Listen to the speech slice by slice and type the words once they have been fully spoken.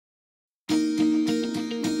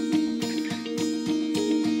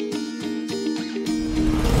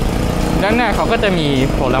ด้านหน้าเขาก็จะมี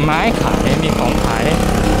ผลไม้ขายมีของขาย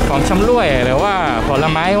ของชำร่วยหรือว่าผล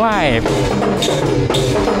ไม้ไหว้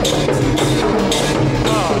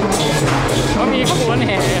ก็มีขบวนแ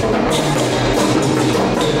ห่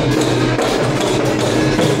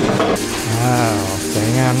ว้าวสวย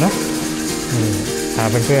งามนะนี่พา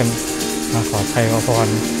เพื่อนๆมาขอไทยขอพร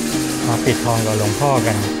มาปิดทองกับหลวงพ่อ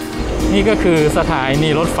กันนี่ก็คือสถานี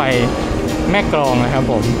รถไฟแม่กลองนะครับ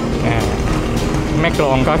ผมแม่กล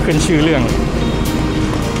องก็ขึ้นชื่อเรื่อง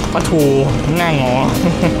ปลาทูหน้างอ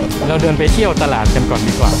เราเดินไปเที่ยวตลาดกันก่อน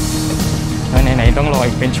ดีกว่าไหนๆต้องรอ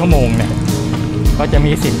อีกเป็นชั่วโมงเนี่ยก็จะ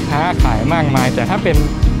มีสินค้าขายมากมายแต่ถ้าเป็น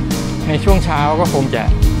ในช่วงเช้าก็คงจะ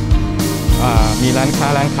มีร้านค้า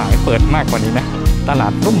ร้านขายเปิดมากกว่านี้นะตลา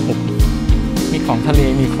ดร่มหุบมีของทะเล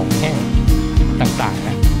มีของแห้งต่างๆน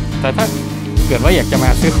ะแต่ถ้าเกิดว่าอยากจะมา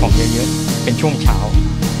ซื้อของเยอะๆเป็นช่วงเช้า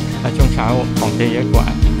ถ้าช่วงเช้าของจะเยอะกว่า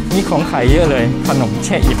มีของขายเยอะเลยขนมแ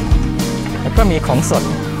ช่อิ่มแล้วก็มีของสด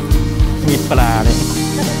มีปลาเลย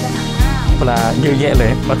ปลาเยอะแยะเล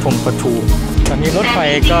ยปลาทูตอนนี้รถไฟ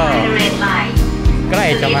ก็ใกล้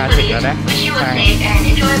จะมาถึงแล้วนะทาง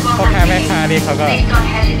พ่อค้าแม่ค้านี่เขาก็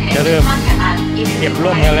จะเริ่มเก็บ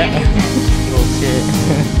ร่มกันแล้วโอเค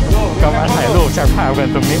ก็มาถ่ายรูปจากภาพกัน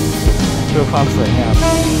ตรงนี้ดูความสวยงาม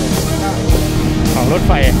ของรถไ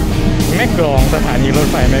ฟแม่กลองสถานีรถ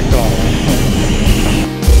ไฟแม่กลอง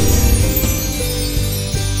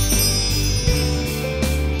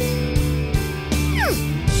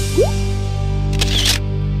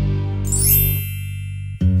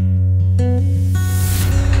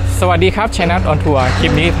สวัสดีครับชัยนัทออนทัวร์คลิ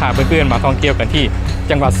ปนี้พาเพื่อนๆมาท่องเที่ยวกันที่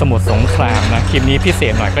จังหวัดสมุทรสงครามนะคลิปนี้พิเศ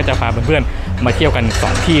ษหน่อยก็จะพาเพื่อนๆมาเที่ยวกัน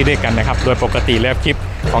2ที่ด้วยกันนะครับโดยปกติแล้วคลิป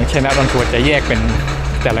ของชัยนัทออนทัวร์จะแยกเป็น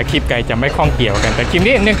แต่ละคลิปไกลจะไม่ข้องเกี่ยวกันแต่คลิป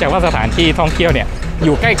นี้เนื่องจากว่าสถานที่ท่องเที่ยวเนี่ยอ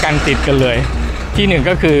ยู่ใกล้กันติดกันเลยที่หนึ่ง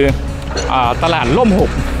ก็คือตลาดร่มหุบ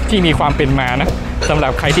ที่มีความเป็นมานะสำหรั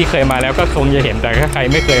บใครที่เคยมาแล้วก็คงจะเห็นแต่ถ้าใคร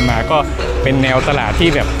ไม่เคยมาก็เป็นแนวตลาดที่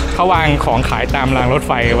แบบเขาวางของขายตามรางรถไ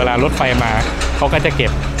ฟเวลารถไฟมาเขาก็จะเก็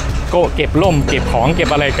บร่มเก็บของเก็บ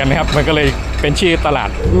อะไรกันนะครับมันก็เลยเป็นชื่อตลาด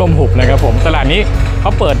ร่มหุบนะครับผมตลาดนี้เข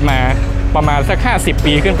าเปิดมาประมาณสัก50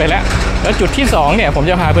 ปีขึ้นไปแล้วจุดที่2เนี่ยผม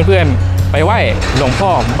จะพาเพื่อนๆไปไหว้หลวงพ่อ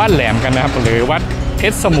บ้านแหลมกันนะครับหรือวัดเพ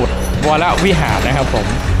ชรสมุทรวรวิหารนะครับผม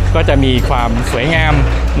ก็จะมีความสวยงาม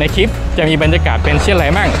ในคลิปจะมีบรรยากาศเป็นเช่นไร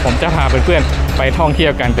มั่งผมจะพาเพื่อนๆไปท่องเที่ย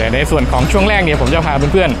วกันแต่ในส่วนของช่วงแรกเนี่ยผมจะพา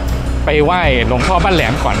เพื่อนๆไปไหว้หลวงพ่อบ้านแหล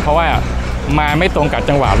มก่อนเพราะว่ามาไม่ตรงกับ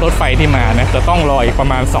จังหวะรถไฟที่มานะจะต้องรออีกประ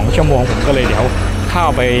มาณ2 ชั่วโมงผมก็เลยเดี๋ยวเข้า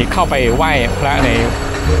ไปไหว้พระใน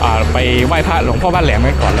ไปไหว้พระหลวงพ่อบ้านแหลม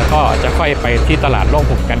กันก่อนแล้วก็จะค่อยไปที่ตลาดร่ม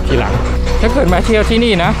หุบกันทีหลังถ้าเกิดมาเที่ยวที่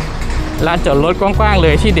นี่นะลานจอดรถกว้างๆเล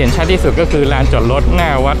ยที่เด่นชัดที่สุดก็คือลานจอดรถหน้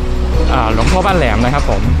าวัดหลวงพ่อบ้านแหลมนะครับ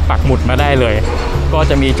ผมปักหมุดมาได้เลยก็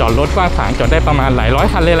จะมีจอดรถกว้างขวางจอดได้ประมาณหลายร้อย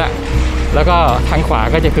คันเลยละแล้วก็ทางขวา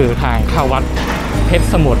ก็จะคือทางเข้าวัดเพชร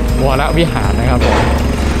สมุทรวรวิหารนะครับผม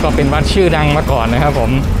ก็เป็นวัดชื่อดังมาก่อนนะครับผ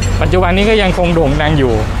มปัจจุบันนี้ก็ยังคงโด่งดังอ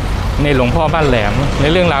ยู่ในหลวงพ่อบ้านแหลมใน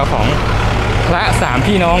เรื่องราวของพระ3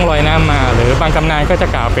 พี่น้องลอยน้ำมาหรือบางตำนานก็จะ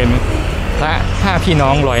กล่าวเป็นพระ5 พี่น้อ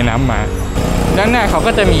งลอยน้ำมาด้านหน้าเขา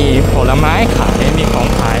ก็จะมีผลไม้ขายมีของ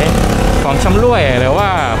ขายของชำร่วยหรือว่า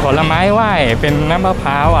ผลไม้ไหว้เป็นน้ำมะพ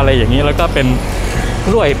ร้าวอะไรอย่างนี้แล้วก็เป็นก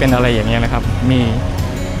ล้วยเป็นอะไรอย่างเงี้ยนะครับมี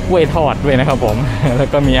กล้วยทอดด้วยนะครับผมแล้ว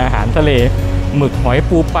ก็มีอาหารทะเลหมึกหอย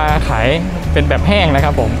ปูปลาขายเป็นแบบแห้งนะค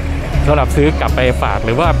รับผมสำหรับซื้อกลับไปฝากห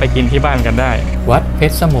รือว่าไปกินที่บ้านกันได้วัดเพ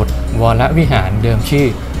ชรสมุทรวรวิหารเดิมชื่อ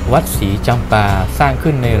วัดศรีจำปาสร้าง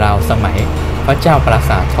ขึ้นในราวสมัยพระเจ้าปรา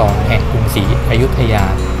สาททองแห่งกรุงศรีอยุธยา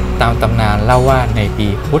ตามตำนานเล่าว่าในปี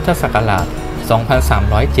พุทธศักราช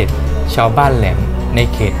 2307 ชาวบ้านแหลมใน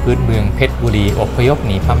เขตพื้นเมืองเพชรบุรีอพยพห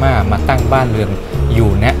นีพม่ามาตั้งบ้านเรือนอยู่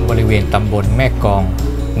ณบริเวณตำบลแม่กอง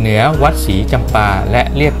เหนือวัดศรีจำปาและ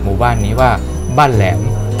เรียกหมู่บ้านนี้ว่าบ้านแหลม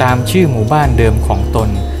ตามชื่อหมู่บ้านเดิมของตน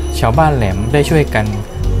ชาวบ้านแหลมได้ช่วยกัน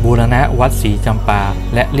บูรณะวัดศรีจำปา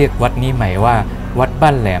และเรียกวัดนี้ใหม่ว่าวัดบ้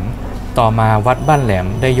านแหลมต่อมาวัดบ้านแหลม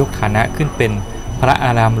ได้ยกฐานะขึ้นเป็นพระอ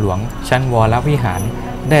ารามหลวงชั้นวรวิหาร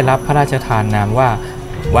ได้รับพระราชทานนามว่า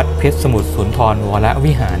วัดเพชรสมุทรสุนทรวร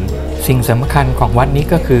วิหารสิ่งสำคัญของวัดนี้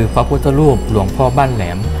ก็คือพระพุทธรูปหลวงพ่อบ้านแหล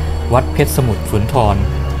มวัดเพชรสมุทรสุนทร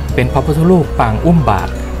เป็นพระพุทธรูปปางอุ้มบาต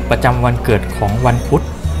รประจำวันเกิดของวันพุธ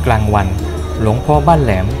กลางวันหลวงพ่อบ้านแห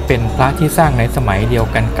ลมเป็นพระที่สร้างในสมัยเดียว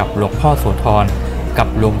กันกับหลวงพ่อโสธรกับ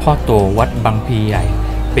หลวงพ่อโตวัดบางพลีใหญ่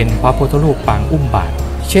เป็นพระพุทธรูปปางอุ้มบาตร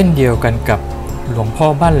เช่นเดียวกันกับหลวงพ่อ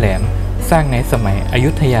บ้านแหลมสร้างในสมัยอยุ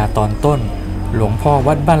ธยาตอนต้นหลวงพ่อ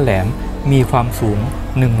วัดบ้านแหลมมีความสูง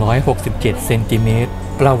167 เซนติเมตร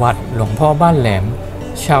ประวัติหลวงพ่อบ้านแหลม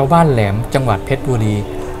ชาวบ้านแหลมจังหวัดเพชรบุรี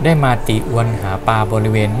ได้มาติอวนหาปลาบ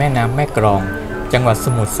ริเวณแม่น้ำแม่กลอง จังหวัดส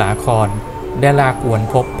มุทรสาครได้ลากอวน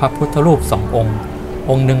พบพระพุทธรูปสององค์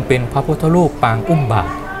องค์หนึ่งเป็นพระพุทธรูปปางอุ้มบาต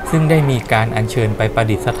รซึ่งได้มีการอัญเชิญไปประ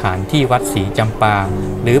ดิษฐานที่วัดศรีจำปา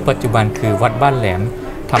หรือปัจจุบันคือวัดบ้านแหลม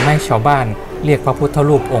ทำให้ชาวบ้านเรียกพระพุทธ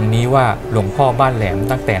รูปองค์นี้ว่าหลวงพ่อบ้านแหลม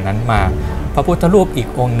ตั้งแต่นั้นมาพระพุทธรูปอีก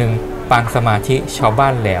องค์หนึ่งปางสมาธิชาวบ้า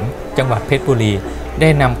นแหลมจังหวัดเพชรบุรีได้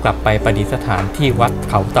นำกลับไปประดิษฐานที่วัด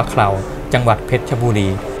เขาตะเคราจังหวัดเพชรบุรี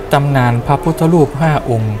ตำนานพระพุทธรูป5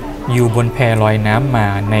องค์อยู่บนแพลอยน้ำมา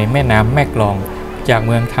ในแม่น้ำแม่กลองจากเ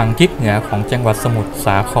มืองทางทิศเหนือของจังหวัดสมุทรส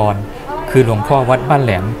าครคือหลวงพ่อวัดบ้านแห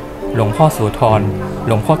ลมหลวงพ่อโสธรห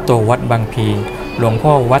ลวงพ่อโตวัดบางพีหลวงพ่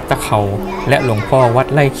อวัดตะเขาและหลวงพ่อวัด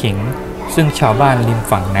ไร่ขิงซึ่งชาวบ้านริม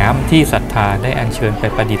ฝั่งน้ำที่ศรัทธาได้อัญเชิญไป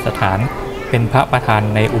ประดิษฐานเป็นพระประธาน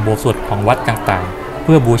ในอุโบสถของวัดต่างๆเ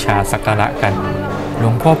พื่อบูชาสักการะกันหล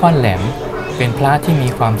วงพ่อบ้านแหลมเป็นพระที่มี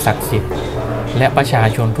ความศักดิ์สิทธิ์และประชา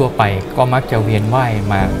ชนทั่วไปก็มักจะเวียนไหว้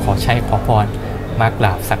มาขอใช้ขอพรมากร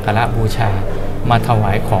าบสักการะบูชามาถว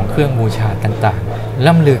ายของเครื่องบูชาต่างๆ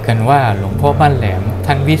ล่ำลือกันว่าหลวงพ่อบ้านแหลม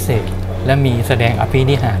ท่านวิเศษและมีแสดงอภิ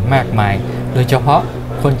นิหารมากมายโดยเฉพาะ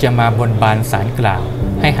คนจะมาบนบานสารกล่าว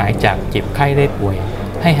ให้หายจากเจ็บไข้ได้ป่วย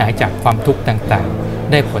ให้หายจากความทุกข์ต่าง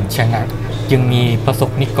ๆได้ผลชะงักจึงมีประสบ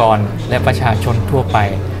นิกรและประชาชนทั่วไป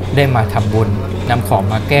ได้มาทำบุญนำของ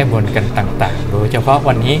มาแก้บนกันต่างๆโดยเฉพาะ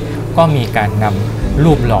วันนี้ก็มีการนำ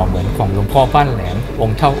รูปหล่อเหมือนของหลวงพ่อบ้านแหลมอง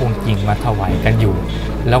ค์เท่าองค์จริงมาถวายกันอยู่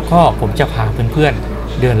แล้วก็ผมจะพาเพื่อน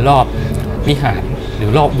ๆเดินรอบวิหารหรื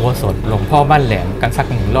อรอบอุโบสถหลวงพ่อบ้านแหลมกันสัก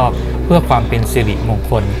1 รอบเพื่อความเป็นสิริมง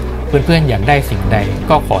คลเพื่อนๆอยากได้สิ่งใด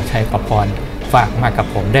ก็ขอใช้ขอพรฝากมากับ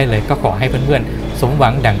ผมได้เลยก็ขอให้เพื่อนๆสมหวั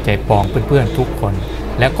งดั่งใจปองเพื่อนๆทุกคน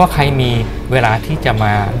แล้วก็ใครมีเวลาที่จะม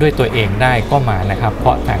าด้วยตัวเองได้ก็มานะครับเพร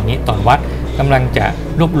าะทางนี้ตอนวัดกำลังจะ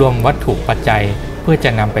รวบรวมวัตถุปัจจัยเพื่อจะ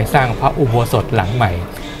นำไปสร้างพระอุโบสถหลังใหม่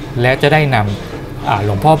และจะได้นำหล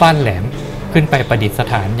วงพ่อบ้านแหลมขึ้นไปประดิษ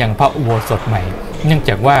ฐานยังพระอุโบสถใหม่เนื่องจ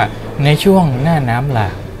ากว่าในช่วงหน้าน้ำหลา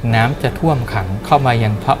กน้ำจะท่วมขังเข้ามายั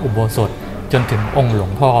งพระอุโบสถจนถึงองค์หลว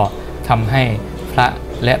งพ่อทำให้พระ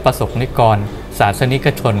และประสบนิกรศาสนิก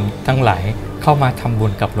ชนทั้งหลายเข้ามาทำบุ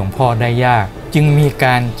ญกับหลวงพ่อได้ยากจึงมีก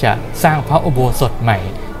ารจะสร้างพระอุโบสถใหม่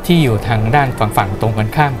ที่อยู่ทางด้านฝั่งตรงกัน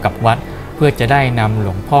ข้ามกับวัดเพื่อจะได้นำหล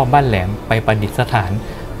วงพ่อบ้านแหลมไปประดิษฐาน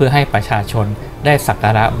เพื่อให้ประชาชนได้สักก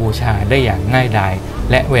าระบูชาได้อย่างง่ายดาย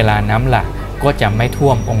และเวลาน้ำหลากก็จะไม่ท่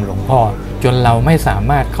วมองค์หลวงพ่อจนเราไม่สา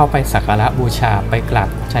มารถเข้าไปสักการะบูชาไปกราบ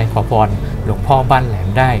ใช้ขอพรหลวงพ่อบ้านแหลม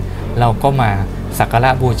ได้เราก็มาสักการะ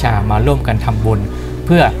บูชามาร่วมกันทำบุญเ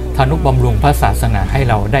พื่อทนุบำรุงพระศาสนาให้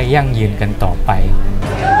เราได้ยั่งยืนกันต่อไป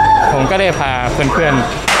ผมก็ได้พาเพื่อน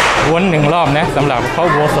ๆวน1 รอบนะสำหรับพระ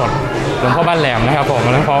อุโบสถหลวงพ่อบ้านแหลมนะครับผม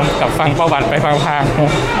แล้วพร้อมกับฟังประวัติไปพัง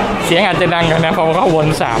ๆเสียงอาจจะดังกันนะเพราะเขาวน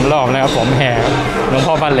3 รอบนะครับผมแห่หลวง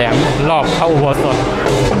พ่อบ้านแหลมรอบพระอุโบสถ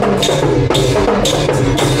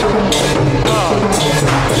ก็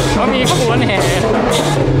เขามีขบวนแห่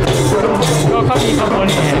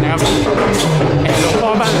นะครับแห่หลวงพ่อ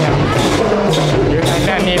บ้านแหลมอยู่ทาง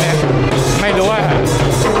ด้านนี้นะไม่รู้ว่า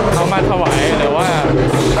เขามาถวายหรือว่า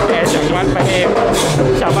แห่จากวัดไปให้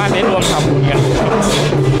ชาวบ้านได้รวมทำบุญกัน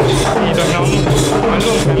มีน้องๆมา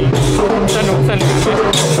ร่วมกันสนุกสนานเ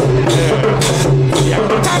สียง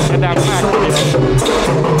ค่อนข้างจะดังมากเลย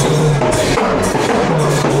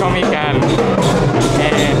ก็มีการแห่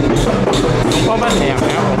หลวงพ่อบ้านแหลมน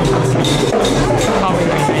ะครับเข้าไป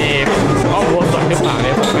ในพระอุโบสถหรือเปล่าเ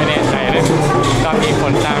นี่ยผมไม่แน่ใจนะก็มีค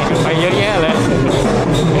นตามกันไปเยอะแยะเลย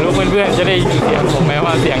ไม่รู้เพื่อนๆจะได้ยินเสียงผมไหม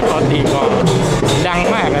ว่าเสียงเขาตีกลองดัง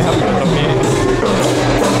มากเลยครับอยู่ตรงนี้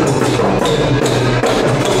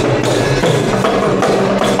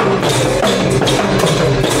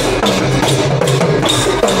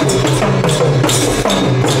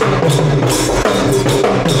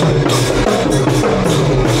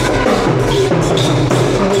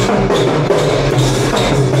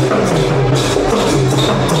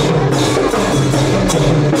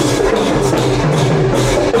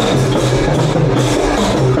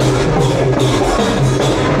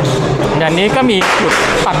อย่างนี้ก็มีจุด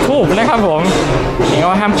ปักธูปนะครับผมนี่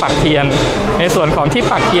ว่าห้ามปักเทียนในส่วนของที่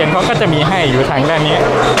ปักเทียนเขาก็จะมีให้อยู่ทางด้านนี้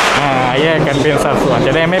แยกกันเป็นสัดส่วนจ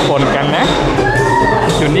ะได้ไม่ปนกันนะ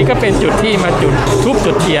จุดนี้ก็เป็นจุดที่มาจุดทูบ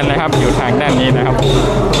จุดเทียนนะครับอยู่ทางด้านนี้นะครับ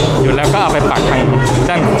จุดแล้วก็เอาไปปักทาง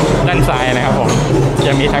ด้านซ้ายนะครับผมจ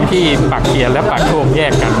ะมีทั้งที่ปักเทียนและปักธูปแย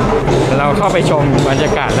กกันเราเข้าไปชมบรรยา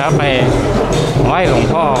กาศแล้วไป ไหว้หลวง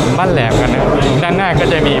พ่อบ้านแหลมกันนะด้านหน้าก็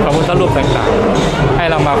จะมีพระพุทธรูปต่างๆให้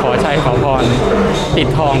เรามาขอชัยขอพรปิด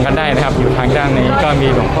ทองกันได้นะครับอยู่ทางด้านนี้ก็มี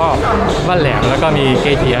หลวงพ่อบ้านแหลมแล้วก็มีเก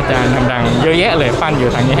จิอาจารย์ดังๆเยอะแยะเลยปั้นอยู่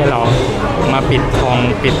ทางนี้ให้เรามาปิดทอง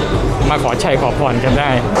มาขอชัยขอพรกันได้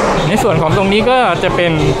ในส่วนของตรงนี้ก็จะเป็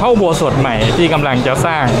นพระอุโบสถใหม่ที่กำลังจะส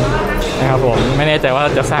ร้างนะครับผมไม่แน่ใจว่า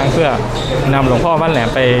จะสร้างเพื่อนำหลวงพ่อบ้านแหลม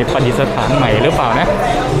ไปประดิษฐานใหม่หรือเปล่านะ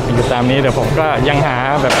อยู่ตามนี้เดี๋ยวผมก็ยังหา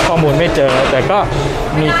แบบข้อมูลไม่เจอแต่ก็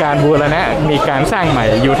มีการบูรณะมีการสร้างใหม่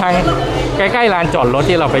อยู่ทางใกล้ๆลานจอดรถ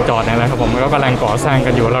ที่เราไปจอดนะครับผมก็กำลังก่อสร้างกั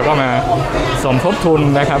นอยู่เราก็มาสมทบทุน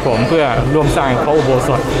นะครับผมเพื่อร่วมสร้างพระอุโบส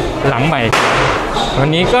ถหลังใหม่วัน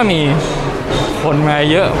นี้ก็มีคนมา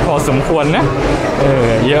เยอะพอสมควรนะ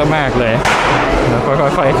เยอะมากเลยแล้วก็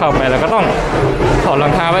ค่อยๆเข้าไปแล้วก็ต้องถอดรอ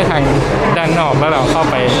งเท้าไว้ทางด้านนอกแล้วเราเข้า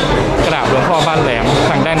ไปกราบหลวงพ่อบ้านแหลม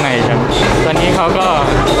ทางด้านในกันตอนนี้เขาก็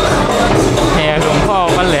แห่หลวงพ่อ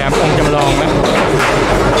บ้านแหลมองค์จำลองนะ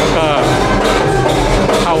แล้วก็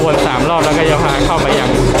เข้าวน3 รอบแล้วก็จะพาเข้าไปยัง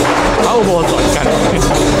พระอุโบสถกัน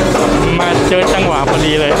มาเจอจังหวะพอ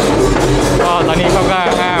ดีเลยก็ตอนนี้เขาก็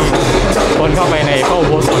ห้ามคนเข้าไปในพระอุ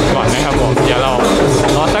โบสถก่อนนะครับผมเดี๋ยวเรา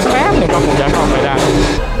รอสักแป๊บหนึ่งก็คงจะเข้าไปได้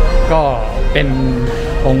ก็เป็น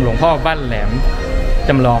องค์หลวงพ่อบ้านแหลมจ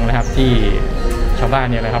ำลองนะครับที่ชาวบ้าน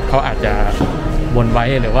เนี่ยนะครับเขาอาจจะบนไว้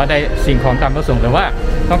หรือว่าได้สิ่งของตามประสงค์หรือว่า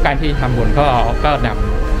ต้องการที่ทำบุญก็น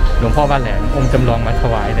ำหลวงพ่อบ้านแหลมองค์จำลองมาถ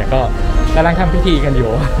วายแต่ก็กำลังทำพิธีกันอยู่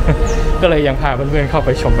ก็เลยยังพาเพื่อนๆเข้าไป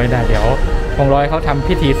ชมไม่ได้เดี๋ยวคงรอให้เขาทำ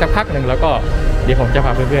พิธีสักพักหนึ่งแล้วก็เดี๋ยวผมจะพ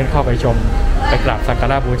าเพื่อนๆเข้าไปชมไปกราบสักกา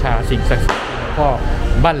ระบูชาสิ่งศักดิ์สิทธิ์หลวงพ่อ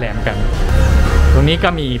บ้านแหลมกันตรงนี้ก็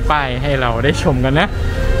มีป้ายให้เราได้ชมกันนะ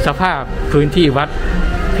สภาพพื้นที่วัด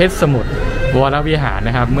เพชรสมุทรวรวิหารน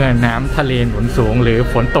ะครับเมื่อน้ำทะเลหนุนสูงหรือ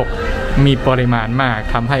ฝนตกมีปริมาณมาก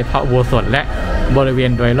ทำให้พระอุโบสถและบริเว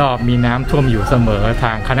ณโดยรอบมีน้ำท่วมอยู่เสมอท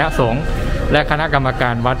างคณะสงฆ์และคณะกรรมกา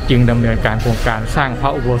รวัดจึงดำเนินการโครงการสร้างพร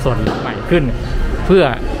ะอุโบสถใหม่ขึ้นเพื่อ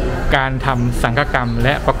การทำสังฆกรรมแล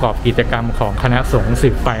ะประกอบกิจกรรมของคณะสงฆ์สื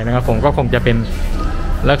บไปนะครับผมก็คงจะเป็น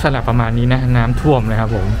ลักษณะประมาณนี้นะน้ำท่วมนะครับ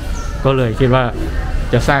ผมก็เลยคิดว่า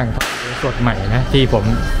จะสร้างพระอุโบสถใหม่นะที่ผม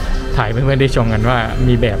ถ่ายเพื่อนๆได้ชมกันว่า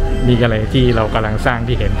มีแบบมีอะไรที่เรากำลังสร้าง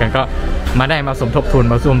ที่เห็นกันก็มาสมทบทุน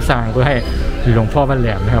มาร่วมสร้างเพื่อให้หลวงพ่อบ้านแหล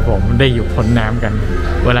มนะครับผมได้อยู่พ้นน้ำกัน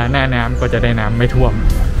เวลาหน้าน้ำก็จะได้น้ำไม่ท่วม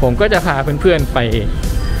ผมก็จะพาเพื่อนๆไป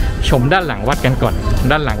ชมด้านหลังวัดกันก่อน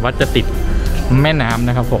ด้านหลังวัดจะติดแม่น้ำ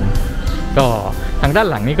นะครับผมก็ทางด้าน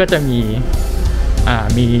หลังนี้ก็จะ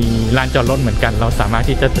มีลานจอดรถเหมือนกันเราสามารถ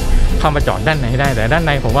ที่จะเข้ามาจอดด้านในได้แต่ด้านใ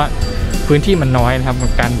นผมว่าพื้นที่มันน้อยนะครับ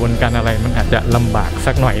การวนการอะไรมันอาจจะลำบาก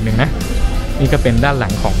สักหน่อยหนึ่งนะนี่ก็เป็นด้านหลั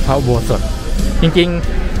งของพระอุโบสถจริง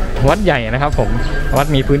ๆวัดใหญ่นะครับผมวัด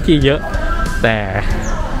มีพื้นที่เยอะแต่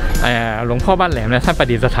หลวงพ่อบ้านแหลมนะท่านประ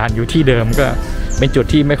ดิษฐานอยู่ที่เดิมก็เป็นจุด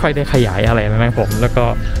ที่ไม่ค่อยได้ขยายอะไรนะครับผมแล้วก็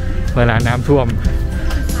เวลาน้ำท่วม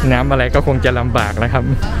น้ำอะไรก็คงจะลำบากนะครับ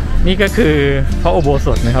นี่ก็คือพระอุโบส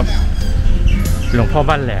ถนะครับหลวงพ่อ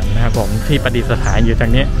บ้านแหลมนะครับผมที่ประดิษฐานอยู่ตร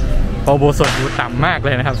งนี้พระอุโบสถอยู่ต่ำมากเล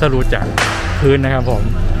ยนะครับถ้ารู้จากพื้นนะครับผม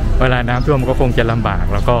เวลาน้ำท่วมก็คงจะลำบาก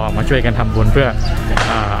แล้วก็มาช่วยกันทำบุญเพื่อ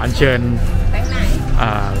อัญเชิญ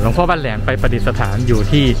หลวงพ่อบ้านแหลมไปประดิษฐานอยู่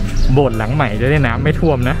ที่โบสถ์หลังใหม่จะได้น้ำไม่ท่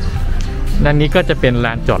วมนะด้านนี้ก็จะเป็นล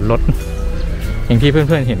านจอดรถอย่างที่เ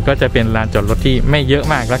พื่อนๆเห็นก็จะเป็นลานจอดรถที่ไม่เยอะ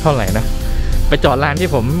มากและเท่าไหร่นะไปจอดลานที่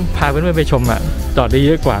ผมพาเพื่อนๆไปชมจอดได้เย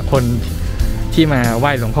อะกว่าคนที่มาไห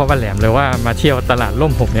ว้หลวงพ่อบ้านแหลมหรือว่ามาเที่ยวตลาดร่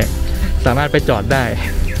มผมเนี่ยสามารถไปจอดได้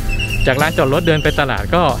จากลานจอดรถเดินไปตลาด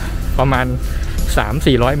ก็ประมาณ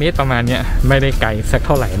 300-400 เมตรประมาณเนี้ยไม่ได้ไกลสักเ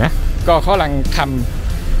ท่าไหร่นะก็เขากำลังท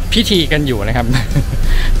ำพิธีกันอยู่นะครับ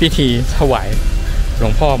พิธีถวายหลว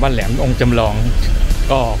งพ่อบ้านแหลมองค์จำลอง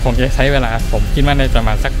ก็คงจะใช้เวลาผมคิดว่าในประม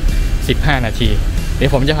าณสัก15 นาทีเดี๋ย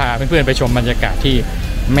วผมจะพาเพื่อนๆไปชมบรรยากาศที่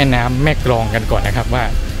แม่น้ำแม่กลองกันก่อนนะครับว่า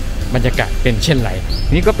บรรยากาศเป็นเช่นไร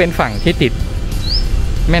นี่ก็เป็นฝั่งที่ติด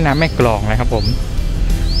แม่น้ำแม่กลองนะครับผม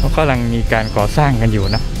เขากำลังมีการก่อสร้างกันอยู่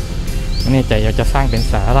นะไม่แน่ใจจะสร้างเป็น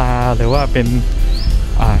ศาลาหรือว่าเป็น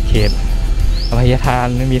เขตอภัยทาน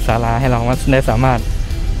หรือมีศาลาให้เราได้สามารถ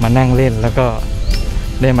มานั่งเล่นแล้วก็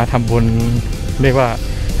ได้มาทำบุญเรียกว่า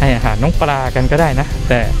ให้อาหารน้องปลากันก็ได้นะ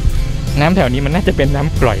แต่น้ำแถวนี้มันน่าจะเป็นน้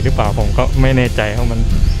ำกร่อยหรือเปล่าผมก็ไม่แน่ใจเพราะมัน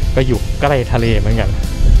ก็อยู่ใกล้ทะเลเหมือนกัน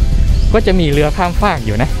ก็จะมีเรือข้ามฟากอ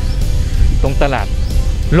ยู่นะตรงตลาด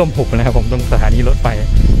ร่มหุบนะครับผมตรงสถานีรถไฟ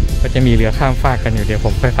ก็จะมีเรือข้ามฟากกันอยู่เดี๋ยวผ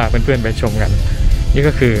มไปพาเพื่อนๆไปชมกันนี่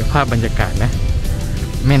ก็คือภาพบรรยากาศนะ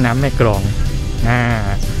แม่น้ำแม่กลอง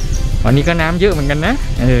วันนี้ก็น้ำเยอะเหมือนกันนะ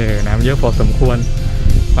น้ำเยอะพอสมควร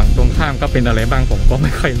ฝั่งตรงข้ามก็เป็นอะไรบ้างผมก็ไ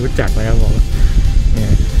ม่ค่อยรู้จักเลยครับผมเนี่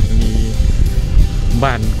ยมี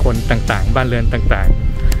บ้านคนต่างๆบ้านเรือนต่าง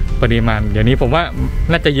ปริมาณเดี๋ยวนี้ผมว่า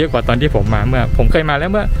น่าจะเยอะกว่าตอนที่ผมมาเมื่อผมเคยมาแล้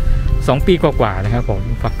วเมื่อ2 ปีกว่าๆนะครับผม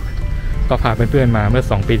ก็พาเพื่อนๆมาเมื่อ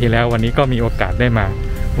2 ปีที่แล้ววันนี้ก็มีโอกาสได้มา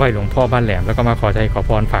ไหว้หลวงพ่อบ้านแหลมแล้วก็มาขอใจขอ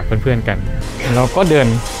พรฝากเพื่อนๆกันเราก็เดิน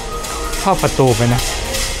เข้าประตูไปนะ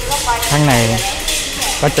ข้างใน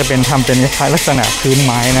ก็จะเป็นทำเป็นคล้ายลักษณะพื้นไ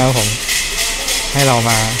ม้นะครับผมให้เรา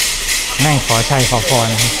มานั่งขอใจขอพร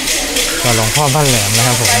กับหลวงพ่อบ้านแหลมนะค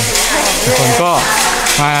รับผมทุกคนก็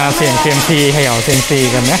มาเสี่ยงเซียมซีเขย่าเซียมซี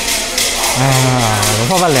กันนะหลวง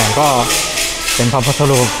พ่อบ้านแหลมก็เป็นพระพุทธ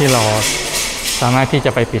รูปที่เราสามารถที่จ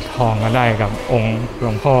ะไปปิดทองกันได้กับองค์หล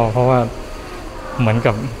วงพ่อเพราะว่าเหมือน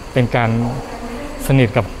กับเป็นการสนิท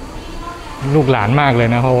กับลูกหลานมากเลย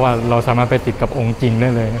นะเพราะว่าเราสามารถไปติดกับองค์จริงได้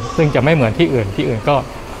เลยซึ่งจะไม่เหมือนที่อื่นก็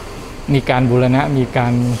มีการบูรณะมีกา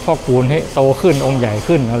รพอกพูนให้โตขึ้นองค์ใหญ่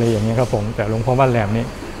ขึ้นอะไรอย่างเงี้ยครับผมแต่หลวงพ่อบ้านแหลมนี่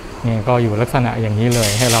ก็อยู่ลักษณะอย่างนี้เลย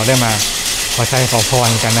ให้เราได้มาขอใช้ขอพร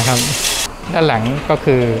กันนะครับด้านหลังก็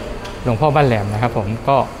คือหลวงพ่อบ้านแหลมนะครับผม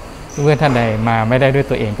ก็เพื่อนท่านใดมาไม่ได้ด้วย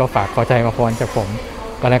ตัวเองก็ฝากขอใจขอพรจากผม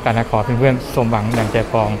ก็แล้วกันนะขอเพื่อนๆสมหวังดังใจ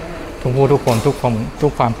ปองทุกผู้ทุกคนทุก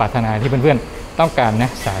ความปรารถนาที่เพื่อนๆต้องการน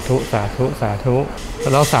ะสาธุสาธุสาธุ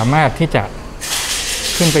เราสามารถที่จะ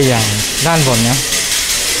ขึ้นไปอย่างด้านบนนะ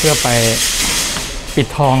เพื่อไปปิด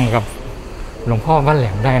ทองกับหลวงพ่อบ้านแหล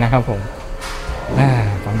มได้นะครับผม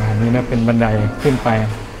ประมาณนี้นะเป็นบันไดขึ้นไป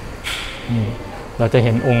นี่เราจะเ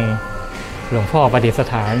ห็นองค์หลวงพ่อประดิษ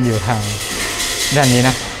ฐานอยู่ทางด้านนี้น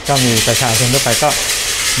ะก็มีประชาชนทั่วไปก็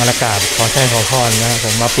มากราบขอใช้ขอพรนะครับผ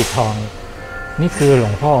มมาปิดทองนี่คือหลว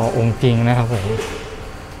งพ่อองค์จริงนะครับผม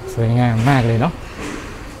สวยงามมากเลยเนาะ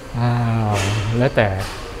แล้วแต่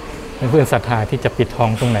เพื่อนศรัทธาที่จะปิดทอง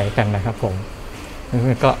ตรงไหนกันนะครับผมเ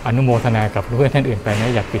พื่อนก็อนุโมทนากับเพื่อนท่านอื่นไปนะ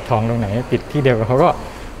อยากปิดทองตรงไหนปิดที่เดียวกับเขาก็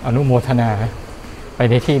อนุโมทนาไป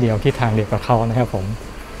ในที่เดียวที่ทางเดียวกับเขานะครับผม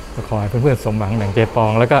ก็ขอให้เพื่อนๆสมหวังดังใจปอ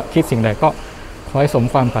งแล้วก็คิดสิ่งใดก็ขอให้สม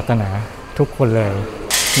ความปรารถนาทุกคนเลย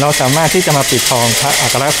เราสามารถที่จะมาปิดทองพระอั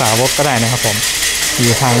ครสาวกก็ได้นะครับผมอ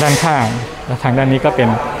ยู่ทางด้านข้างและทางด้านนี้ก็เป็น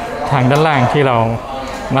ทางด้านล่างที่เรา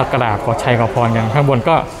มากราบขอชัยขอพรกันข้างบน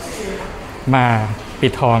ก็มาปิ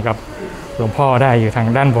ดทองกับหลวงพ่อได้อยู่ทาง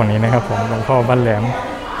ด้านบนนี้นะครับผมหลวงพ่อบ้านแหลม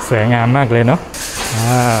สวยงามมากเลยเนาะ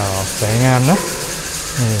สวยงามเนาะ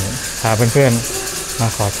นี่พาเพื่อนๆมา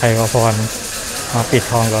ขอชัยขอพรมาปิด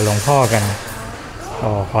ทองกับหลวงพ่อกัน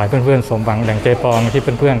ขอให้เพื่อนๆสมหวังดังใจปองที่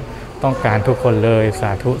เพื่อนๆต้องการทุกคนเลยส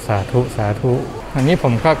าธุสาธุสาธุอันนี้ผ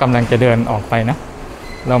มก็กำลังจะเดินออกไปนะ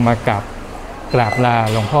เรามากราบลา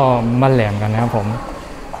หลวงพ่อบ้านแหลมกันนะครับผม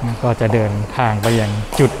ก็จะเดินทางไปยัง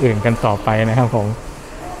จุดอื่นกันต่อไปนะครับผม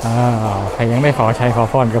ใครยังไม่ขอใช้ขอ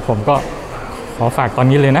พรกับผมก็ขอฝากตอน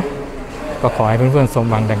นี้เลยนะก็ขอให้เพื่อนๆสม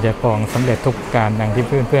หวังดังใจปองสำเร็จทุกการดังที่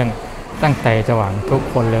เพื่อนๆตั้งใจจะหวังทุก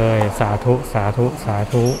คนเลยสาธุสาธุสา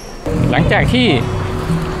ธุหลังจากที่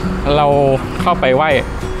เราเข้าไปไหว้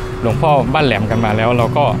หลวงพ่อบ้านแหลมกันมาแล้วเรา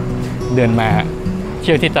ก็เดินมาเ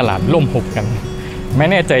ที่ยวที่ตลาดล่มหุบกันไม่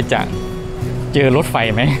แน่ใจจะเจอรถไฟ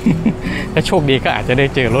ไหม ถ้าโชคดีก็อาจจะได้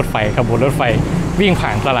เจอรถไฟขบวนรถไฟวิ่งผ่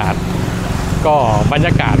านตลาดก็บรรย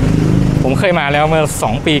ากาศผมเคยมาแล้วเมื่อ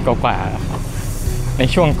2 ปีกว่าๆใน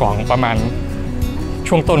ช่วงก่อนประมาณ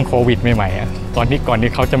ช่วงต้นโควิดใหม่ๆตอนที่ก่อน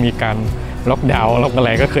ที่เขาจะมีการล็อกดาวน์ล็อกอะไร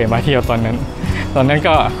ก็เคยมาเที่ยวตอนนั้น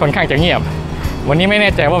ก็ค่อนข้างจะเงียบวันนี้ไม่แน่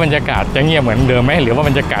ใจว่าบรรยากาศจะเงียบเหมือนเดิมไหมหรือว่าบ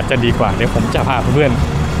รรยากาศจะดีกว่าเดี๋ยวผมจะพาเพื่อน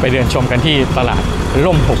ไปเดินชมกันที่ตลาด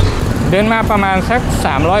ล่มหุบเดินมาประมาณสัก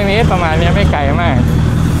300 เมตรประมาณนี้ไม่ไกลมาก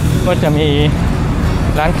ก็จะมี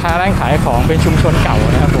ร้านค้าร้านขายของเป็นชุมชนเก่า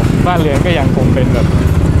นะครับผมบ้านเรือนก็ยังคงเป็นแ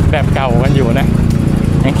บบเก่ากันอยู่นะ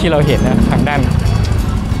อย่างที่เราเห็นนะทางด้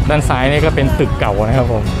านซ้ายนี่ก็เป็นตึกเก่านะครับ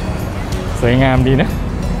ผมสวยงามดีนะ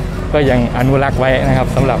ก็ยังอนุรักษ์ไว้นะครับ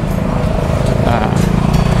สำหรับ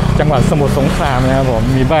จังหวัดสมุทรสงครามนะครับผม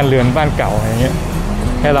มีบ้านเรือนบ้านเก่าอย่างเงี้ย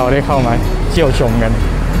ให้เราได้เข้ามาเที่ยวชมกัน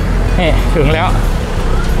ถึงแล้ว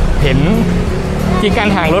เห็นที่กั้น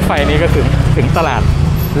ทางรถไฟนี้ก็ถึงตลาด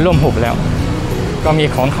ล่มหุบแล้วก็มี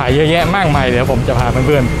ของขายเยอะแยะมากมายเดี๋ยวผมจะพาเ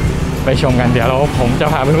พื่อนๆไปชมกันเดี๋ยวผมจะ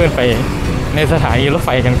พาเพื่อนๆไปในสถานีรถไฟ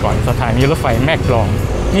กันก่อนสถานีรถไฟแม่กลอง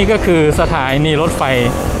นี่ก็คือสถานีรถไฟ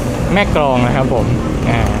แม่กลองนะครับผม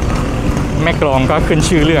แม่กลองก็ขึ้น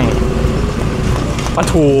ชื่อเรื่องปลา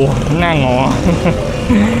ทูหน้างอ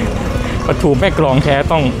ปลาทูแม่กลองแท้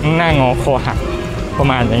ต้องหน้างอคอหักประ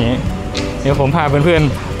มาณอย่างนี้เดี๋ยวผมพาเพื่อน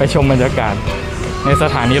ๆไปชมบรรยากาศในส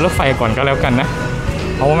ถานีรถไฟก่อนก็แล้วกันนะ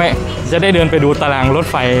เพราะว่าจะได้เดินไปดูตารางรถ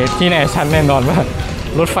ไฟที่แน่ชัดแน่นอนว่า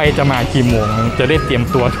รถไฟจะมากี่โมงจะได้เตรียม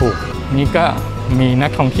ตัวถูกนี่ก็มีนั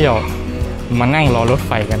กท่องเที่ยวมานั่งรอรถไ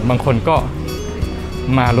ฟกันบางคนก็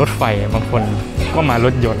มารถไฟบางคนก็มาร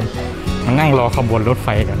ถยนต์มานั่งรอขบวนรถไฟ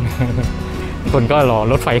กัน บางคนก็รอ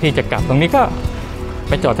รถไฟที่จะกลับตรงนี้ก็ไ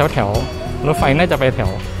ปจอดแถวรถไฟน่าจะไปแถ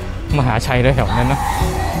ว มหาชัยแถวนั้นนะ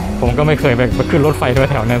ผมก็ไม่เคยไปขึ้นรถไฟ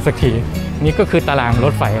แถวนั้นสักทีนี่ก็คือตารางร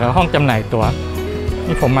ถไฟแล้วห้องจำหน่ายตั๋ว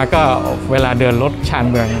นี่ผมมาก็เวลาเดินรถชาน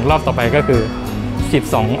เมืองรอบต่อไปก็คือ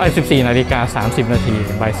14 นาฬิกา 30 นาที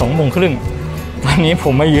บ่าย 2 โมงครึ่งตอนนี้ผ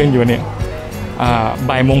มมายืนอยู่เนี่ย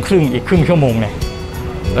บ่ายโมงครึ่งอีกครึ่งชั่วโมงเนี่ย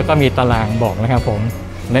แล้วก็มีตารางบอกนะครับผม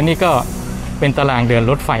และนี่ก็เป็นตารางเดิน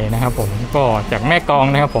รถไฟนะครับผมก็จากแม่กลอง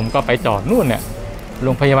นะครับผมก็ไปจอดนู่นเนี่ยโร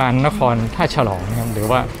งพยาบาลนครท่าฉลอมนะครับหรือ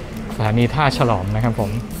ว่าสถานีท่าฉลอมนะครับผ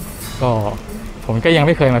มก็ยังไ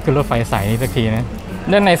ม่เคยมาขึ้นรถไฟสายนี้สักทีนะ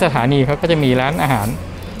ด้านในสถานีเขาก็จะมีร้านอาหาร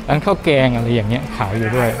ร้านข้าวแกงอะไรอย่างเงี้ยขายอยู่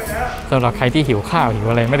ด้วยสำหรับใครที่หิวข้าวหิว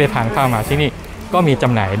อะไรไม่ได้ทานข้าวมาที่นี่ก็มีจ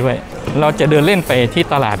ำหน่ายด้วยเราจะเดินเล่นไปที่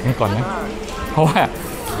ตลาดกันก่อนนะเพราะว่า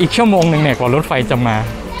อีกชั่วโมงหนึ่งเนี่ยกว่ารถไฟจะมา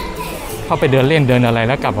เข้าไปเดินเล่นเดินอะไรแ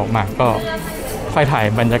ล้วกลับออกมาก็ค่อยถ่าย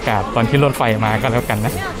บรรยากาศตอนที่รถไฟมาก็แล้วกันน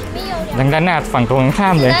ะดังด้านหน้าฝั่งตรงข้า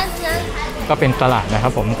มเลยก็เป็นตลาดนะครั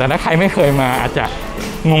บผมแต่ถ้าใครไม่เคยมาอาจจะ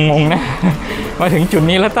งงๆนะมาถึงจุด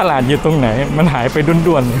นี้แล้วตลาดอยู่ตรงไหนมันหายไป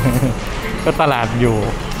ด่วนๆก็ตลาดอยู่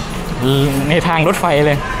ในทางรถไฟเ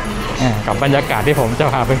ลยกับบรรยากาศที่ผมจะ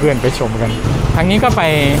พาเพื่อนๆไปชมกันทางนี้ก็ไป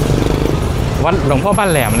วัดหลวงพ่อบ้าน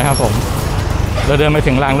แหลมนะครับผมเราเดินไป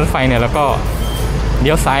ถึงรางรถไฟเนี่ยแล้วก็เ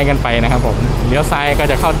ลี้ยวซ้ายกันไปนะครับผมเลี้ยวซ้ายก็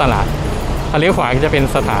จะเข้าตลาดถ้าเลี้ยวขวาก็จะเป็น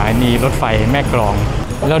สถานีรถไฟแม่กลอง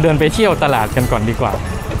เราเดินไปเที่ยวตลาดกันก่อนดีกว่า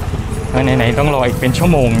ไหนๆต้องรออีกเป็นชั่ว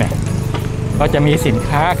โมงเนี่ยก็จะมีสิน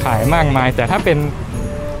ค้าขายมากมายแต่ถ้าเป็น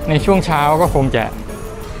ในช่วงเช้าก็คงจะ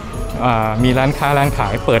มีร้านค้าร้านขา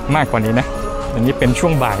ยเปิดมากกว่านี้นะอันนี้เป็นช่ว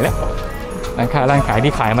งบ่ายแล้วร้านค้าร้านขาย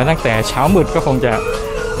ที่ขายมาตั้งแต่เช้ามืดก็คงจะ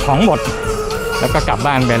ของหมดแล้วก็กลับ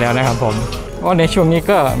บ้านไปแล้วนะครับผมเพราะในช่วงนี้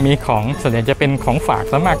ก็มีของส่วนใหญ่จะเป็นของฝาก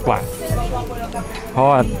ซะมากกว่าเพราะ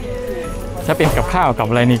ว่าถ้าเป็นกับข้าวกับ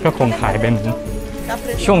อะไรนี้ก็คงขายเป็น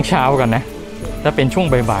ช่วงเช้ากันนะถ้าเป็นช่วง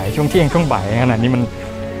บ่ายๆช่วงเที่ยงช่วงบ่ายขนาดนี้มัน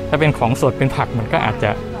ถ้าเป็นของสดเป็นผักมันก็อาจจ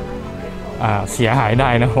ะเสียหายได้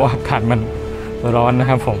นะเพราะว่าอากาศมันร้อนนะ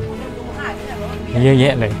ครับผมเยอะแย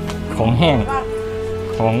ะเลยของแห้ง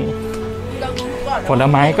ของผล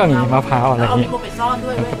ไม้ก็มีมะพร้าวอะไรอย่างนี้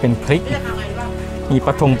แล้วก็เป็นพริกมีป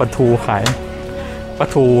ลาทูขายปลา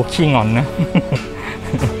ทูขี้งอนนะ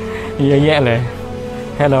เยอะแยะเลย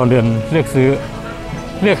แค่เราเดินเลือกซื้อ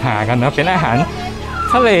เลือกหากันนะเป็นอาหาร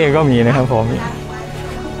ทะเลก็มีนะครับผม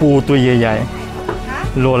ปูตัวใหญ่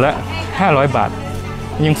ๆโลละ500 บาท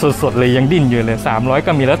ยังสดๆเลยยังดิ้นอยู่เลย300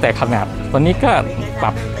ก็มีแล้วแต่ขนาดตอนนี้ก็ป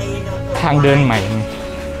รับทางเดินใหม่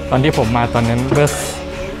ตอนที่ผมมาตอนนั้นเมื่อ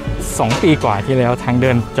2 ปีกว่าที่แล้วทางเดิ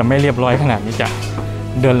นจะไม่เรียบร้อยขนาดนี้จะ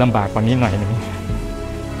เดินลำบากกว่านี้หน่อยนึง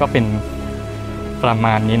ก็เป็นประม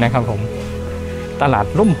าณนี้นะครับผมตลาด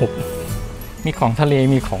ร่มหุบมีของทะเล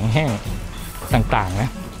มีของแห้งต่างๆนะ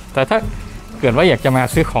แต่ถ้าเกิดว่าอยากจะมา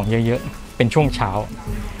ซื้อของเยอะๆเป็นช่วงเช้า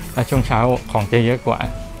และช่วงเช้าของจะเยอะกว่า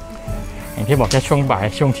อย่างที่บอกแค่ช่วงบ่าย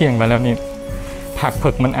ช่วงเที่ยงไปแล้วนี่ผักเผื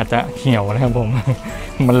อกมันอาจจะเหี่ยวนะครับผม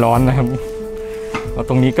มันร้อนนะครับ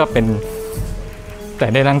ตรงนี้ก็เป็นแต่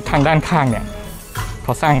ในทางด้านข้างเนี่ยเข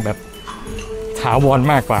าสร้างแบบถาวร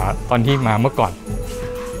มากกว่าตอนที่มาเมื่อก่อน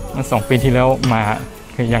มัน2 ปีที่แล้วมา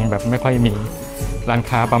คือยังแบบไม่ค่อยมีร้าน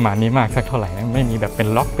ค้าประมาณนี้มากสักเท่าไหร่นะไม่มีแบบเป็น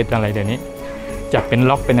ล็อกเป็นอะไรเดี๋ยวนี้จะเป็น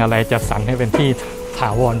ล็อกเป็นอะไรจะสั่นให้เป็นที่ถา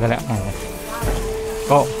วรไปแล้ว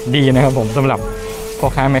ก็ดีนะครับผมสำหรับพ่อ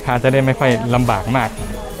ค้าแม่ค้าจะได้ไม่ค่อยลำบากมาก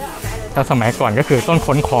ถ้าสมัยก่อนก็คือต้นข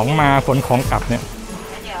นของมาขนของกลับเนี่ย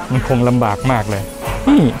มันคงลำบากมากเลย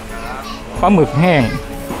นี่ปลาหมึกแห้ง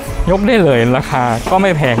ยกได้เลยราคาก็ไ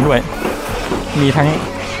ม่แพงด้วยมีทั้ง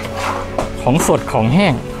ของสดของแห้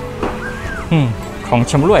งของ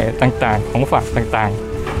ชำร่วยต่างๆของฝากต่าง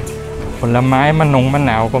ๆผลไม้มะ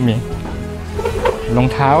นาวก็มีรอง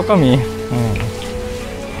เท้าก็มี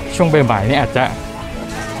ช่วงบ่ายๆนี่อาจจะ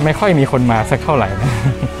ไม่ค่อยมีคนมาสักเท่าไหร่นะ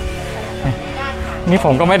นี่ผ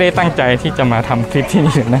มก็ไม่ได้ตั้งใจที่จะมาทำคลิปที่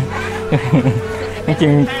นี่นะ จริ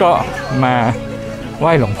งๆก็มาไห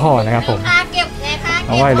ว้หลวงพ่อนะครับผม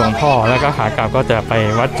มาไหว้หลวงพ่อแล้วก็ขากลับก็จะไป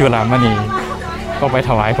วัดจุฬามณีก็ไปถ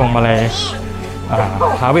วายพวงมาลัย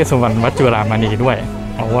ท้าวเวสสุวรรณวัดจุฬามณีด้วย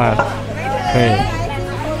เพราะว่า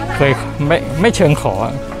เคยไม่เชิงขอ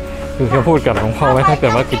คือเขาพูดกับหลวงพ่อไว้ถ้าเกิ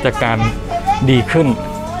ดว่ากิจการดีขึ้น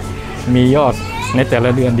มียอดในแต่ละ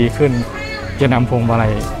เดือนดีขึ้นจะนำพวงมาลั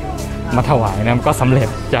ยมาถวายนะก็สำเร็จ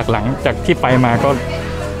จากหลังจากที่ไปมาก็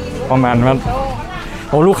ประมาณว่า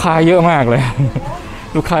โอ้ลูกค้าเยอะมากเลย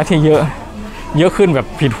ลูกค้าที่เยอะขึ้นแบบ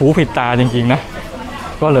ผิดหูผิดตาจริงๆนะ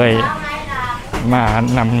ก็เลยมา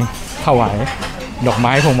นำถวายดอกไ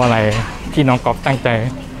ม้พวงมาลัยที่น้องก๊อฟตั้งใจ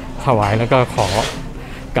ถวายแล้วก็ขอ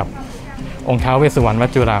กับองค์ท้าวเวสสุวรรณวัด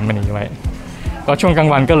จุฬามณีไว้ก็ช่วงกลาง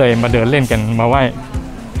วันก็เลยมาเดินเล่นกันมาไหว้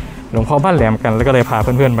หลวงพ่อบ้านแหลมกันแล้วก็เลยพาเ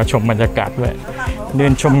พื่อนๆมาชมบรรยากาศด้วย เดิ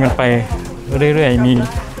นชมกันไปเรื่อยๆมี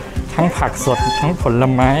ทั้งผักสดทั้งผล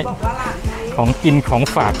ไม้ของกินของ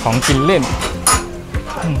ฝากของกินเล่น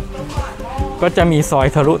ก็จะมีซอย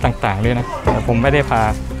ทะลุต่างๆด้วยนะแต่ผมไม่ได้พา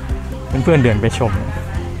เพื่อนๆเดินไปชม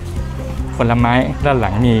ผลไม้ด้านหลั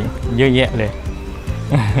งมีเยอะแยะเลย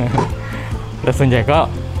แต่ส่วนใหญ่ก็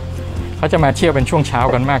เขาจะมาเที่ยวเป็นช่วงเช้า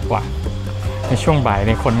กันมากกว่าในช่วงบ่ายเ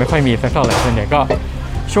นี่ยคนไม่ค่อยมีสักเท่าไหร่ส่วนใหญ่ก็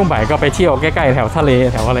ช่วงบ่ายก็ไปเที่ยวใกล้ๆแถวทะเล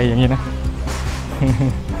แถวอะไรอย่างนี้นะ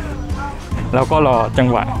แล้วก็รอจัง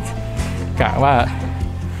หวะกะว่า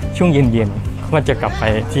ช่วงเย็นๆว่าจะกลับไป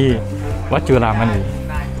ที่วัดจุฬามณี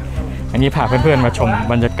อันนี้พาเพื่อนๆมาชม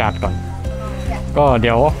บรรยากาศก่อนก็เ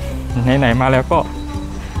ดี๋ยวไหนๆมาแล้วก็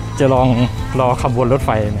จะลองรอขบวนรถไฟ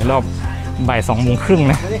ในรอบบ่าย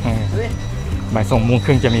2:30นะบ่าย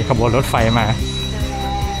2:30จะมีขบวนรถไฟมา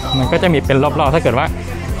มันก็จะมีเป็นรอบๆถ้าเกิดว่า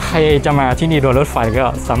ใครจะมาที่นี่โดยรถไฟก็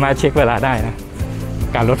สามารถเช็คเวลาได้นะ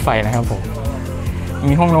การรถไฟนะครับผม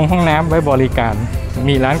มีห้องน้ำไว้บริการ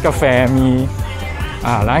มีร้านกาแฟมี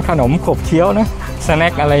ร้านขนมขบเคี้ยวนะสแน็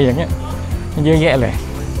คอะไรอย่างเงี้ยเยอะแยะเลย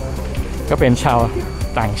ก็เป็นชาว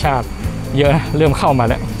ต่างชาติเยอะเริ่มเข้ามา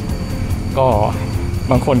แล้วก็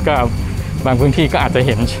บางคนก็บางพื้นที่ก็อาจจะเ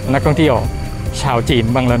ห็นนักท่องเที่ยวชาวจีน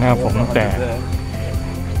บ้างแล้วนะครับผมแต่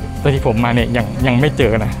ตอนที่ผมมาเนี่ยยังไม่เจ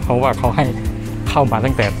อนะเพราะว่าเขาให้เข้ามา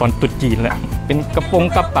ตั้งแต่ตอนตรุษจีนแล้วเป็นกร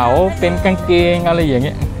ะเป๋าเป็นกางเกงอะไรอย่างเ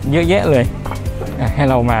งี้ยเยอะแยะเลยให้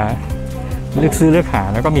เรามาเลือกซื้อเลือกหา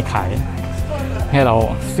แล้วก็มีขายให้เรา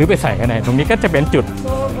ซื้อไปใส่กันได้ตรงนี้ก็จะเป็นจุด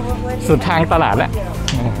สุดทางตลาดแล้ว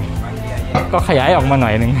ก็ขยายออกมาหน่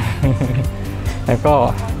อยนึงแต่ก็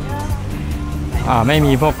ไม่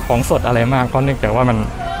มีพวกของสดอะไรมากเพราะเนื่องจากว่ามัน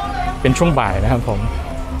เป็นช่วงบ่ายนะครับผม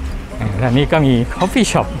และนี่ก็มีคอฟฟี่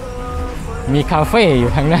ช็อปมีคาเฟ่อ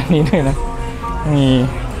ยู่ทางด้านนี้ด้วยนะมี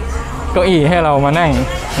เก้าอี้ให้เรามานั่ง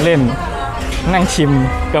เล่นนั่งชิม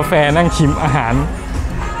กาแฟนั่งชิมอาหาร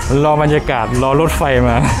รอบรรยากาศรอรถไฟม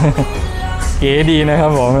าเก๋ดีนะครั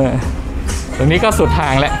บผมตรงนี้ก็สุดทา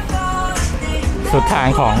งแล้วสุดทาง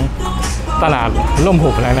ของตลาดล่มหุ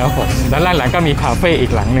บแล้วนะครับผมด้านหลังก็มีคาเฟ่อี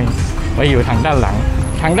กหลังหนึ่งไว้อยู่ทางด้านหลั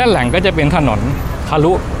งก็จะเป็นถนนทะ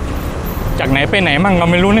ลุจากไหนไปไหนมั่งเรา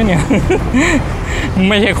ไม่รู้นะเนี่ย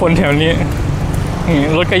ไม่ใช่คนแถวนี้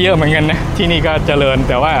รถก็เยอะเหมือนกันนะที่นี่ก็เจริญ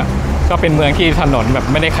แต่ว่าก็เป็นเมืองที่ถนนแบบ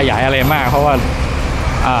ไม่ได้ขยายอะไรมากเพราะว่า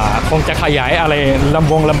คงจะขยายอะไร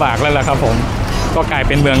ลำบากแล้วล่ะครับผมก็กลายเ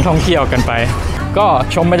ป็นเมืองท่องเที่ยวกันไปก็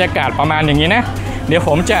ชมบรรยากาศประมาณอย่างนี้นะเดี๋ยวผ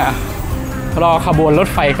มจะรอขบวนรถ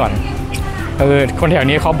ไฟก่อนคนแถว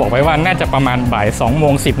นี้เขาบอกไว้ว่าน่าจะประมาณบ่าย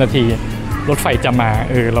2:10รถไฟจะมา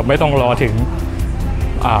เราไม่ต้องรอถึง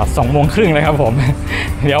2:30เลยครับผม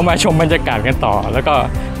เดี๋ยวมาชมบรรยากาศกันต่อแล้วก็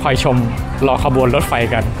คอยชมรอขบวนรถไฟ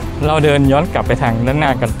กันเราเดินย้อนกลับไปทางด้านหน้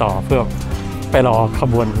ากันต่อเพื่อไปรอข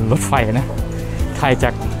บวนรถไฟนะถ่ายจา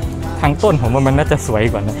กทางต้นผมว่ามันน่าจะสวย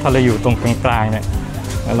กว่านะถ้าเราอยู่ตรงกลางๆเนี่ย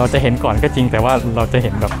เราจะเห็นก่อนก็จริงแต่ว่าเราจะเ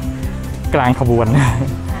ห็นแบบกลางขบวน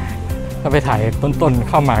ถ้าไปถ่ายต้นๆ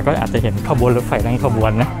เข้ามาก็อาจจะเห็นขบวนรถไฟทั้งขบว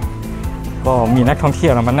นนะก็มีนักท่องเที่ย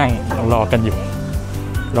วมานั่งรอกันอยู่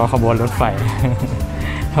รอขบวนรถไฟ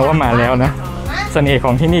เพราะว่ามาแล้วนะเสน่ห์ข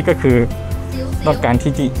องที่นี่ก็คือต้องการ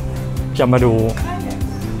ที่จะมาดู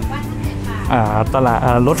ตลาด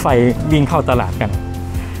รถไฟวิ่งเข้าตลาดกัน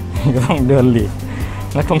ก็ต้องเดินหลีก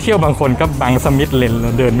นักท่องเที่ยวบางคนก็บังสมิธเลน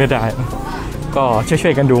เดินไม่ได้ก็ช่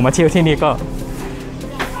วยๆกันดูมาเที่ยวที่นี่ก็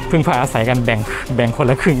พึ่งพาอาศัยกันแบ่งคน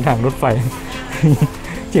ละครึ่งทางรถไฟ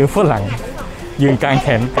เจอฝรั่งยืนกลางแข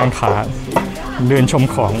นกลางขาเดินชม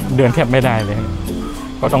ของเดินแทบไม่ได้เลย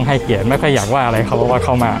ก็ต้องให้เกียรติไม่ค่อยอยากว่าอะไรเขาเพราะว่าเข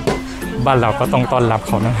ามาบ้านเราก็ต้องต้อนรับเ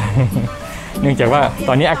ขานะ เนื่องจากว่าต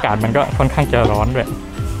อนนี้อากาศมันก็ค่อนข้างจะร้อนด้วย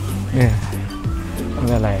ไ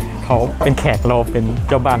ม่อะไรเขาเป็นแขกเราเป็น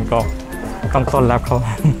เจ้าบ้านก็ต้องต้อนรับเขา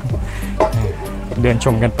เดินช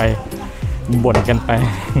มกันไปบ่นกันไป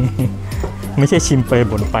ไม่ใช่ชิมไป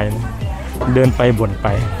บ่นไปเดินไปบ่นไป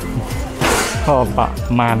ก็ประ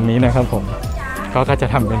มาณนี้นะครับผมเขาก็จะ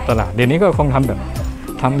ทำเป็นตลาดเดี๋ยวนี้ก็คงทำแบบ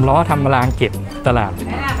ทำล้อทำรางเก็บตลาด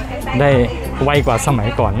ได้ไวกว่าสมัย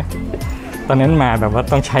ก่อนนะตอนนั้นมาแบบว่า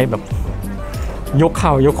ต้องใช้แบบยกข้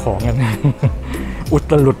าวยกของกัน อุ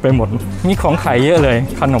ตลุดไปหมดมีของขายเยอะเลย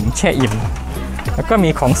ขนมแช่อิ่มแล้วก็มี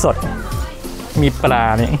ของสดมีปลา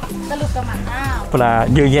เนี่ยปลา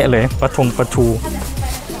เยอะแยะเลยปลาทูปล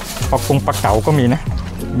าเก๋าก็มีนะ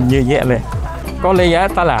เยอะแยะเลยก็ระยะ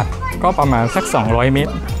ตลาดก็ประมาณสัก200 เมต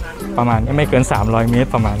รประมาณไม่เกิน300 เมตร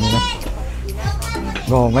ประมาณนี้นะ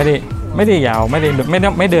ก็ไม่ได้ยาวไม่เ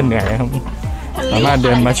ดินเหนื่อยครับสามารถเ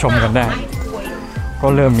ดินมาชมกันได้ก็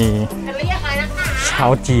เริ่มมีชา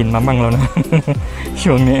วจีนมาบ้างแล้วนะ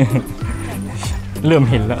ช่วงนี้เริ่ม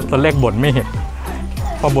เห็นแล้วตอนแรกบ่นไม่เห็น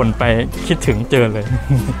พอบ่นไปคิดถึงเจอเลย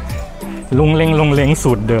ช ลุงเล้ง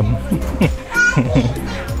สูตรเดิม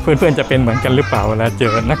เพื่อนๆจะเป็นเหมือนกันหรือเปล่าเวลาเจ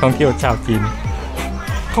อนักท่องเที่ยวชาวจีน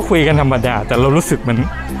เขาคุยกันธรรมดาแต่เรารู้สึกเหมือน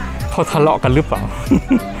เขาทะเลาะกันหรือเปล่า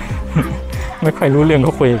ไม่ค่อยรู้เรื่องเข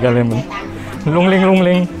าคุยกันเลยมันลุงเ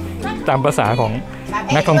ล้งตามภาษาของ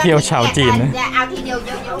นักท่องเที่ยวชาวจีนนะ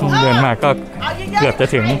เดินมาก็เกือบจะ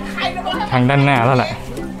ถึงทางด้านหน้าแล้วแหละ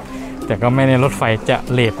แต่ก็ไม่ในรถไฟจะ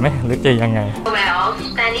เลทไหมหรือจะยังไง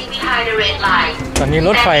ตอนนี้ร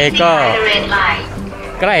ถไฟก็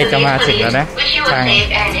ใกล้จะมาถึงแล้วนะทาง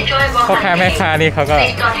พ่อค้าแม่ค้านี่เขาก็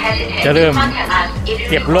จะเริ่ม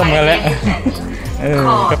เก็บร่มกันแล้ว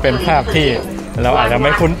ก็เป็นภาพที่เราอาจจะไ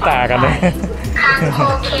ม่คุ้นตากันเลย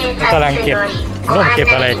กำลังเก็บร่มเก็บ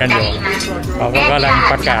อะไรกันอยู่เขาก็กำลัง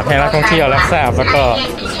ประกาศให้นักท่องเที่ยวรับทราบแล้วก็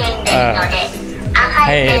ใ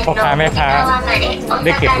ห้พ่อค้าแม่ค้าไ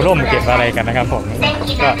ด้เก็บร่มเก็บอะไรกันนะครับผม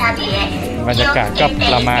ก็บรรยากาศก็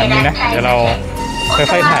ประมาณนี้นะเดี๋ยวเราค่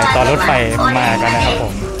อยๆถ่ายตอนรถไฟมากันนะครับผ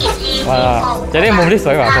มว่าจะได้มุมที่ส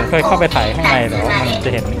วยกว่าผมเคยเข้าไปถ่ายข้างในแต่ว่ามันจะ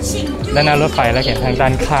เห็นด้านหน้ารถไฟแล้วเห็นทางด้า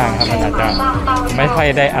นข้างครับมันอาจจะไม่ค่อย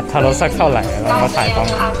ได้อัตรสสักเท่าไหร่เรามาถ่ายตรง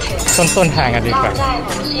ต้นทางกันดีกว่า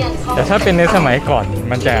แต่ถ้าเป็นในสมัยก่อน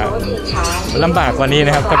มันจะลำบากกว่านี้น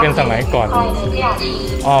ะครับถ้าเป็นสมัยก่อน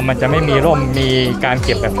มันจะไม่มีร่มมีการเ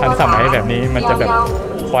ก็บแบบทันสมัยแบบนี้มันจะแบบ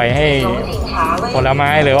ปล่อยให้ผลไม้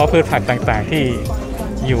หรือว่าพืชผักต่างๆที่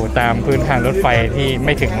อยู่ตามพื้นทางรถไฟที่ไ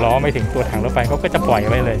ม่ถึงล้อไม่ถึงตัวถังรถไฟเขาก็จะปล่อย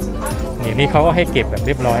ไว้เลยนี่เขาก็ให้เก็บแบบเ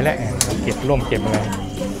รียบร้อยแล้วเก็บร่มเก็บอะไร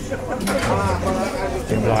เ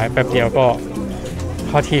รียบร้อยแป๊บเดียวก็เ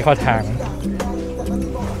ข้าที่เข้าทาง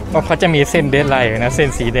ก็เขาจะมีเส้นเดดไลน์นะเส้น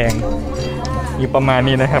สีแดงอยู่ประมาณ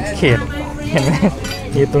นี้นะครับเขตเห็นไหม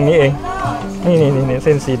อยู่ตรงนี้เองนี่เ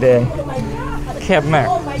ส้นสีแดงแคบมาก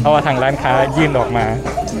เพราะว่าทางร้านค้ายื่นออกมา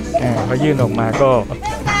พอยื่นออกมาก็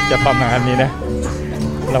จะประมาณนี้นะ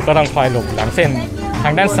เราก็ต้องคอยหลบหลังเส้นท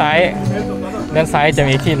างด้านซ้ายจะ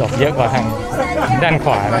มีที่หลบเยอะกว่าทางด้านข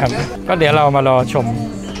วานะครับก็เดี๋ยวเรามารอชม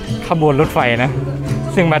ขบวนรถไฟนะ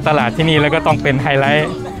ซึ่งมาตลาดที่นี่แล้วก็ต้องเป็นไฮไลท์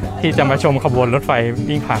ที่จะมาชมขบวนรถไฟ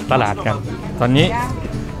วิ่งผ่านตลาดกันตอนนี้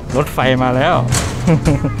รถไฟมาแล้ว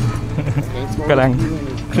กำลัง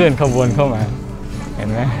เคลื่อนขบวนเข้ามาเห็น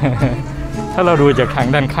ไหม ถ้าเราดูจากทาง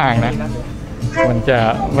ด้านข้างนะมันจะ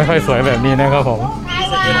ไม่ค่อยสวยแบบนี้นะครับผม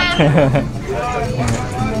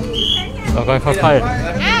เราก็ค่อย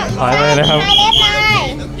ๆถอยไปนะครับ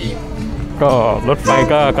ก็รถไฟ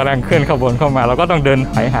ก็กำลังเคลื่อนขบวนเข้ามาเราก็ต้องเดิน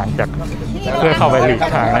ถอยห่างจากเพื่อเข้าไปหลีก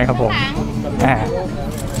ทางนะครับผม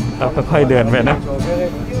เราค่อยๆเดินไปนะ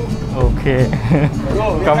โอเค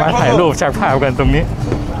ก็มาถ่ายรูปฉากภาพกันตรงนี้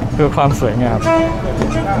เพื่อความสวยงาม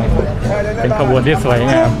เป็นขบวนที่สวย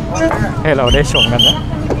งามให้เราได้ชมกันนะ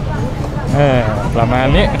ประมาณ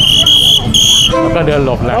นี้แล้วก็เดินห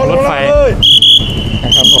ลบหลังรถไฟน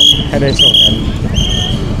ะครับผมให้ได้ชมกัน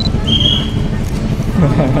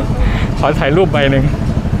ขอถ่ายรูปใบหนึ่ง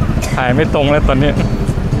ถ่ายไม่ตรงแล้วตอนนี้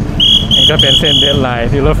นี่ก็เป็นเส้นเดดไลน์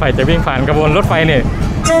ที่รถไฟจะวิ่งผ่านขบวนรถไฟเนี่ย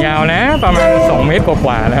ยาวนะประมาณ2 เมตรก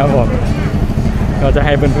ว่าๆนะครับผมเราจะใ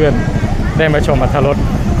ห้เพื่อนๆได้มาชมอรรถรส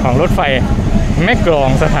ของรถไฟแม่กลอง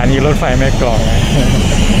สถานีรถไฟแม่กลอง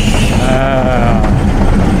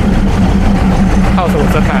เข้าสู่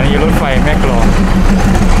สถานีรถไฟแม่กลอง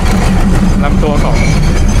ลำตัวของ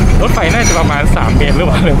รถไฟน่าจะประมาณ3 เมตรหรือเ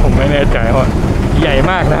ปล่าเลยผมไม่แน่ใจเพราะใหญ่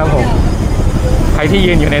มากนะครับผมใครที่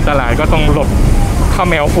ยืนอยู่ในตลาดก็ต้องหลบข้าว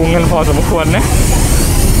แมวพุงกันพอสมควรนะ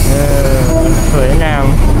สวยงาม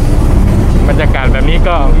บรรยากาศแบบนี้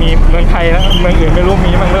ก็มีเมืองไทยนะเมืองอื่นไม่รู้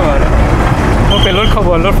มีบ้างหรือเปล่าก็เป็นรถขบ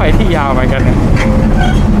วนรถไฟที่ยาวเหมือนกันนะ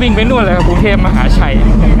วิ่งไปนู่นเลยกรุงเทพมหาชัย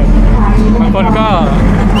บางคนก็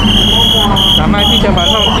สามารถที่จะมา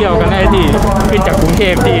ท่องเที่ยวกันได้ที่ขึ้นจากกรุงเท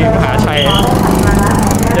พที่มหาชัย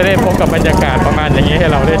จะได้พบกับบรรยากาศประมาณอย่างนี้ให้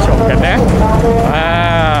เราได้ชมกันนะ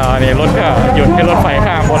นี่รถก็หยุดให้รถไฟ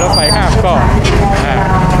ข้ามพอรถไฟข้าม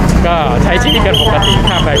ก็ใช้ชีวิตกันปกติ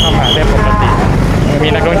ข้ามไปข้ามมาได้ปกติมี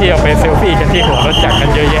นักท่องเที่ยวไปเซลฟี่กันที่หัวรถจักรกัน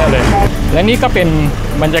เยอะแยะเลยและนี่ก็เป็น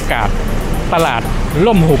บรรยากาศตลาด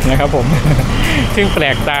ล่มหุบนะครับผม ซึ่งแปล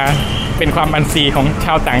กตาเป็นความอันซีของช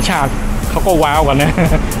าวต่างชาติเขาก็ว้าวกันนะ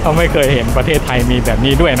เขาไม่เคยเห็นประเทศไทยมีแบบ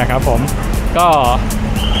นี้ด้วยนะครับผมก็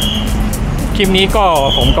คลิปนี้ก็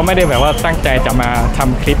ผมก็ไม่ได้แบบว่าตั้งใจจะมาท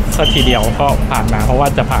ำคลิปสักทีเดียวก็ผ่านมาเพราะว่า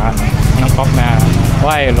จะพาน้องก๊อฟมาไห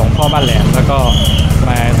ว้หลวงพ่อบ้านแหลมแล้วก็ม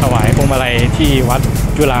าถวายพวงมาลัยที่วัด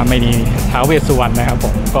จุฬามณีท้าวเวสสุวรรณนะครับผ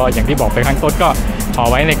มก็อย่างที่บอกไปข้างต้นก็ขอ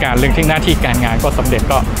ไว้ในการเรื่องที่หน้าที่การงานก็สำเร็จ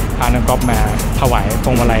ก็พาน้องก๊อฟมาถวายพ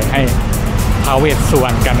วงมาลัยให้ท้าวเวสสุวร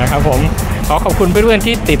รณกันนะครับผมขอขอบคุณเพื่อนๆ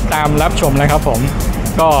ที่ติดตามรับชมนะครับผม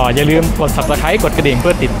ก็อย่าลืมกด Subscribe กดกระดิ่งเ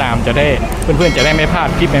พื่อติดตามจะได้เพื่อนๆจะได้ไม่พลาด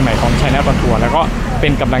คลิปใหม่ๆของChannel on Tour แล้วก็เป็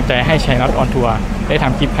นกำลังใจให้Channel on Tour ได้ท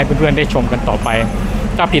ำคลิปให้เพื่อนๆได้ชมกันต่อไป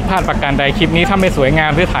ถ้าผิดพลาดประการใดคลิปนี้ถ้าไม่สวยงา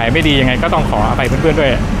มหรือถ่ายไม่ดียังไงก็ต้องขออภัยเพื่อนๆด้ว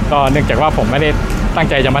ยก็เนื่องจากว่าผมไม่ได้ตั้ง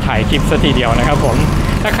ใจจะมาถ่ายคลิปซะทีเดียวนะครับผม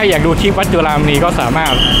ถ้าใครอยากดูคลิปวัดจุฬามณีก็สามาร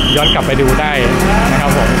ถย้อนกลับไปดูได้นะครั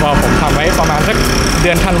บผมก็ผมทำไว้ประมาณสักเดื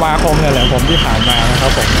อนธันวาคมเนี่ยแหละผมที่ผ่านมานะครั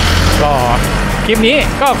บผมก็คลิปนี้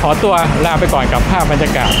ก็ขอตัวลาไปก่อนกับภาพบรรยา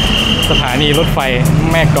กาศสถานีรถไฟ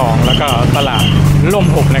แม่กลองแล้วก็ตลาดล่ม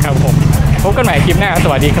หุบนะครับผมพบกันใหม่คลิปหน้าส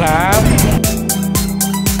วัสดีครับ